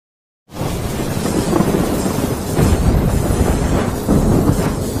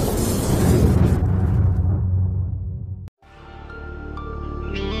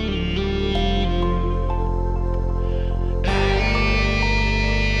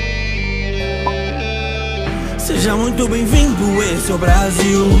Seja muito bem-vindo, esse é o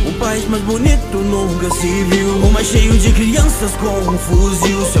Brasil. O país mais bonito nunca se viu. O mais cheio de crianças com um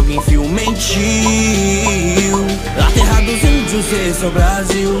fuzil. Se alguém viu, mentiu. A terra dos índios, esse é o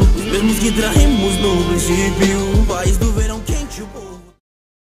Brasil. Os mesmos que traímos no princípio. O país do verão quente, o povo.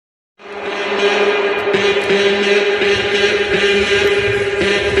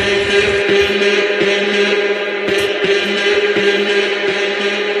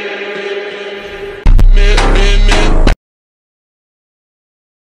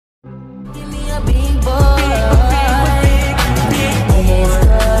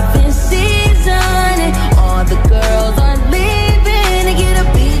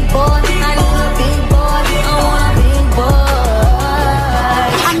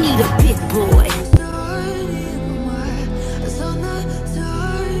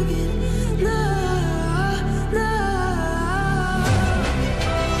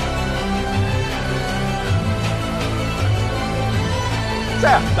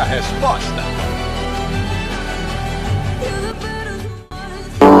 Certa resposta.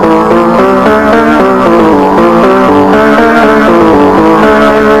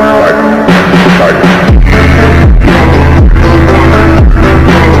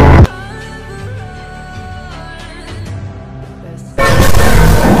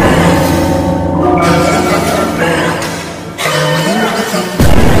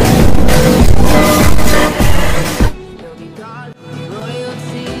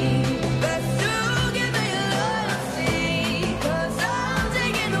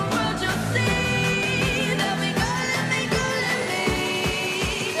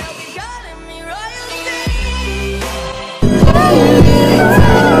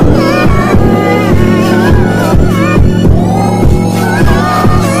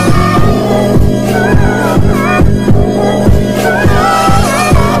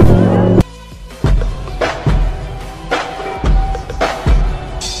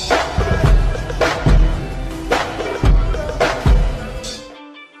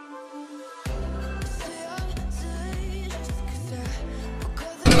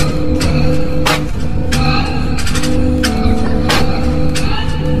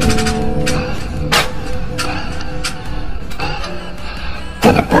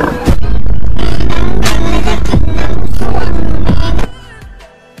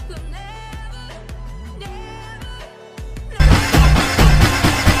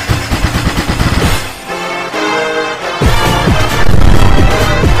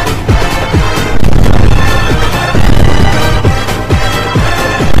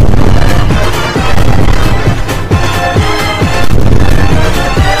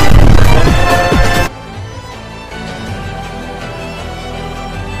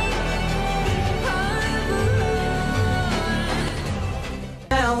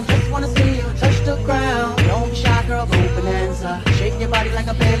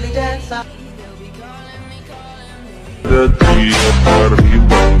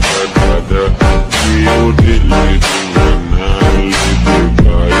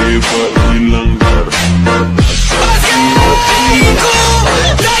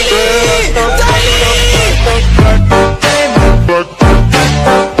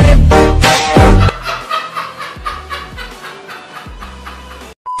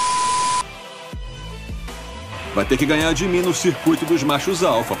 Vai ter que ganhar de mim no circuito dos machos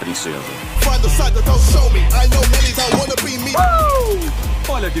alfa, princesa.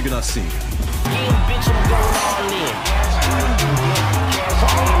 Olha que gracinha.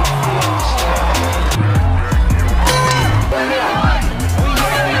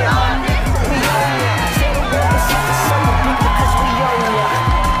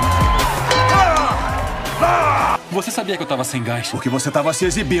 Você sabia que eu tava sem gás? Porque você tava se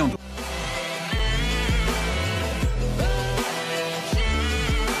exibindo.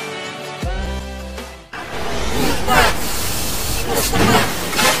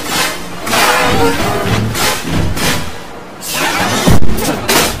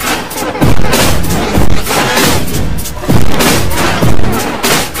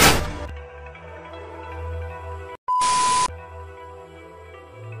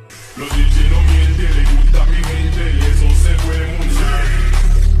 Los DJ no mienten, le gusta mi gente y eso se puede mundial.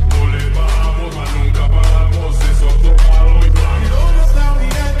 No le bajamos, mas nunca paramos, eso es tocado y plan. ¿Y dónde está mi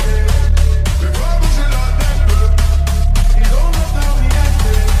gente? Me vamos en la temple. ¿Y dónde está mi gente?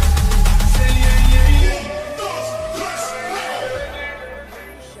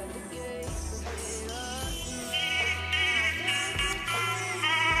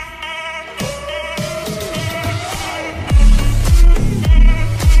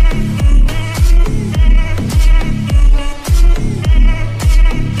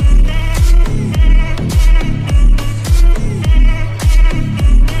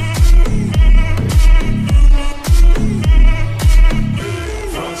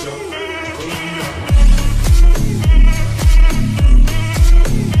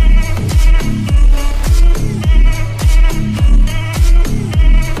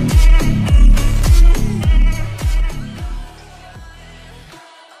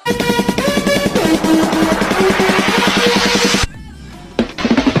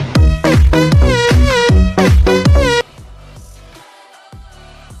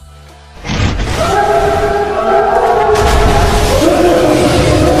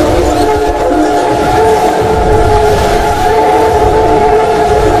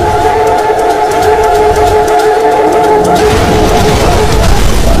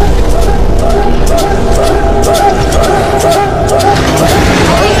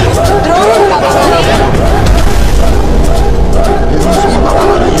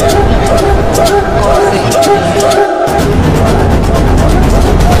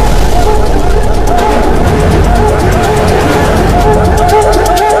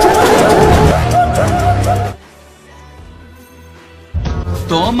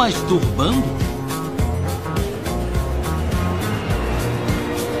 Thomas turbando?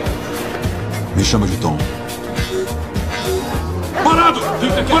 Me chama de Tom. Parado!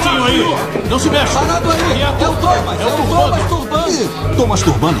 Fica quietinho aí! Não se mexe! Parado aí! É o Thomas turbando! Thomas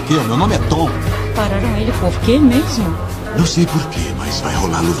turbando o quê? Meu nome é Tom. Pararam ele por quê mesmo? Não sei porquê, mas vai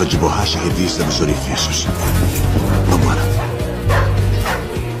rolar luva de borracha revista nos orifícios. Vambora.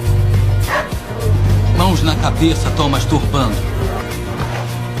 Mãos na cabeça, Thomas turbando.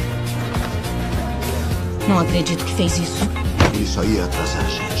 Não acredito que fez isso. Isso aí é atrasar a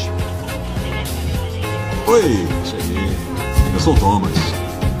gente. Oi, cheguei. Eu sou o Thomas.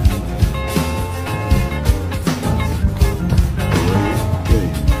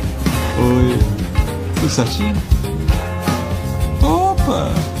 Oi. Tudo certinho?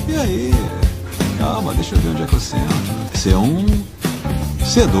 Opa, e aí? Calma, deixa eu ver onde é que eu sento. C1,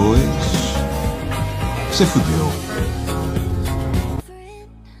 C2. Você fudeu.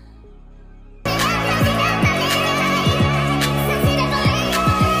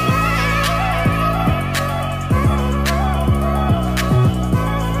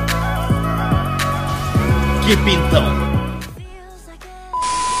 Que pintão!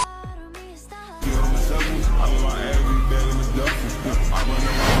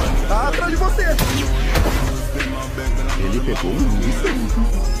 Tá atrás de você. Ele pegou um míssil.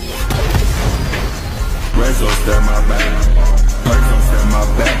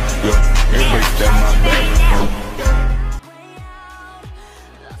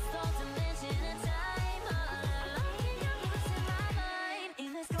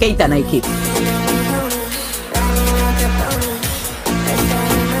 Quem tá na equipe?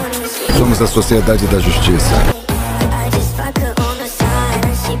 Somos a Sociedade da Justiça.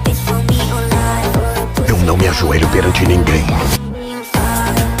 Eu não me ajoelho perante ninguém.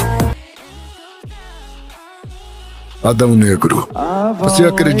 Adão Negro. Você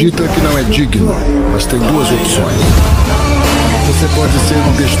acredita que não é digno, mas tem duas opções. Você pode ser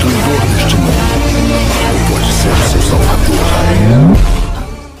o destruidor deste mundo, ou pode ser seu salvador.